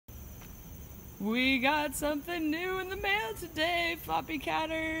We got something new in the mail today,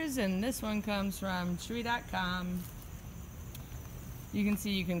 Floppycatters, and this one comes from Chewy.com. You can see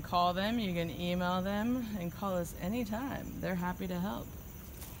you can call them, you can email them, and call us anytime. They're happy to help.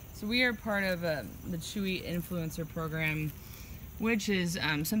 So we are part of the Chewy Influencer Program, which is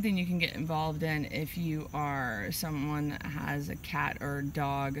something you can get involved in if you are someone that has a cat or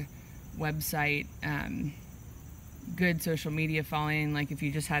dog website, good social media following. Like if you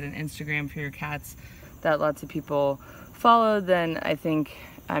just had an Instagram for your cats that lots of people follow, then I think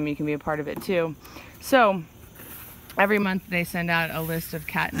you can be a part of it too. So every month they send out a list of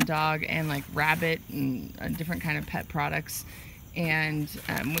cat and dog and like rabbit and different kind of pet products, and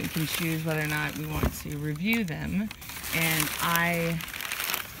we can choose whether or not we want to review them. And I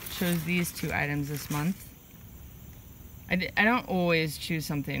chose these two items this month. I don't always choose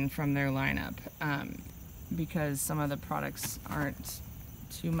something from their lineup because some of the products aren't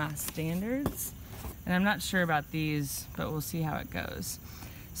to my standards, and I'm not sure about these, but we'll see how it goes.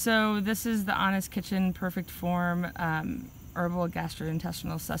 So this is the Honest Kitchen Perfect Form Herbal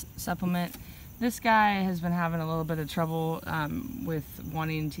Gastrointestinal Supplement. This guy has been having a little bit of trouble with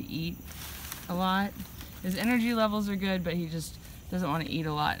wanting to eat a lot. His energy levels are good, but he just doesn't want to eat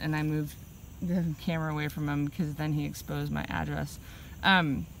a lot, and I moved the camera away from him because then he exposed my address.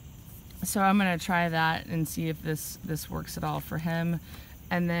 So I'm gonna try that and see if this works at all for him.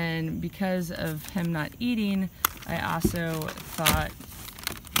 And then because of him not eating, I also thought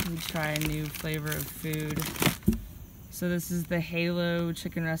we'd try a new flavor of food. So this is the Halo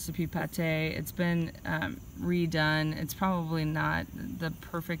chicken recipe pate. It's been redone. It's probably not the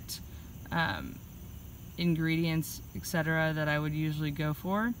perfect ingredients, etc., that I would usually go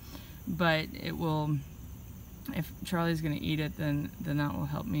for, but it will. If Charlie's gonna eat it, then that will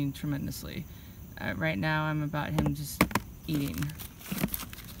help me tremendously. Right now I'm about him just eating.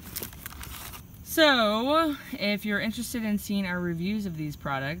 So if you're interested in seeing our reviews of these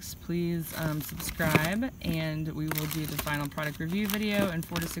products, please subscribe, and we will do the final product review video in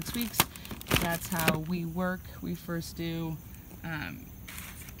 4 to 6 weeks. That's how we work. We first do, let me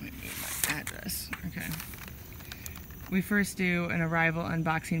move my address, okay. We first do an arrival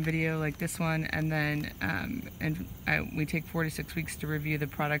unboxing video like this one, and then we take 4 to 6 weeks to review the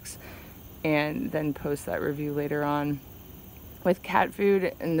products and then post that review later on. With cat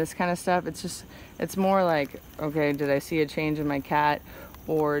food and this kind of stuff, it's more like, okay, did I see a change in my cat,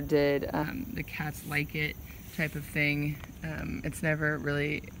 or did the cats like it type of thing. It's never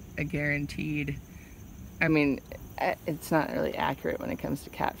really a guaranteed. I mean, it's not really accurate when it comes to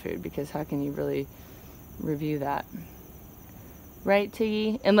cat food, because how can you really review that? Right,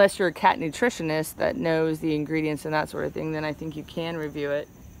 Tiggy? Unless you're a cat nutritionist that knows the ingredients and that sort of thing, then I think you can review it.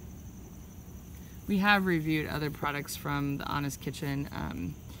 We have reviewed other products from the Honest Kitchen,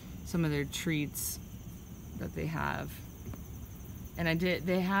 some of their treats that they have. And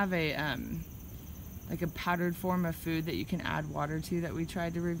they have a like a powdered form of food that you can add water to that we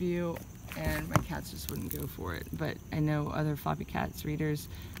tried to review, and my cats just wouldn't go for it. But I know other Floppycats readers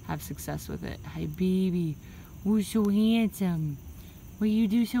have success with it. Hi, baby. We're so handsome. What you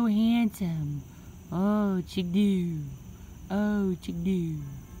do so handsome? Oh, chick-doo. Oh, chick-doo.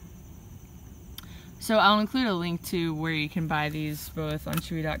 So I'll include a link to where you can buy these both on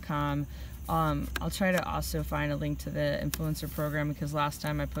Chewy.com. I'll try to also find a link to the influencer program, because last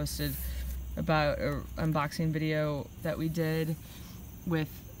time I posted about an unboxing video that we did with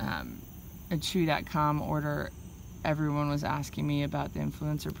a Chewy.com order. Everyone was asking me about the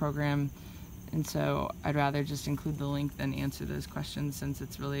influencer program. And so I'd rather just include the link than answer those questions, since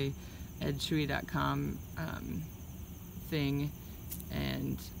it's really a Chewy.com thing,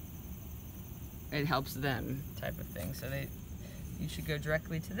 and it helps them type of thing. So you should go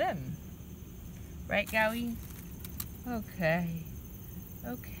directly to them. Right, Gowie? Okay.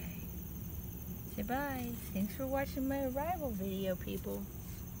 Okay. Say bye. Thanks for watching my arrival video, people.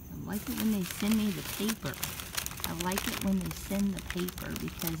 I like it when they send me the paper. I like it when they send the paper,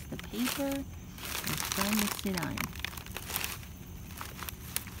 because the paper is fun to sit on.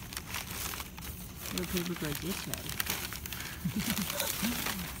 The paper goes this way.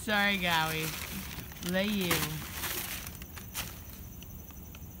 Sorry, Gowie. Lay you.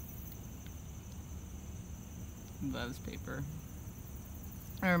 Loves paper.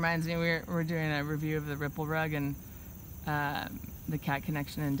 It reminds me, we're doing a review of the Ripple rug, and the Cat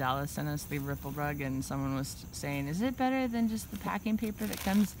Connection in Dallas sent us the Ripple rug, and someone was saying, is it better than just the packing paper that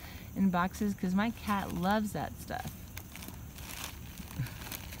comes in boxes? Because my cat loves that stuff.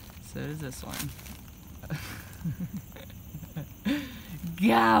 So does this one.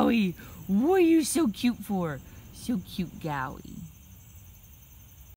 Gowie, what are you so cute for? So cute, Gowie.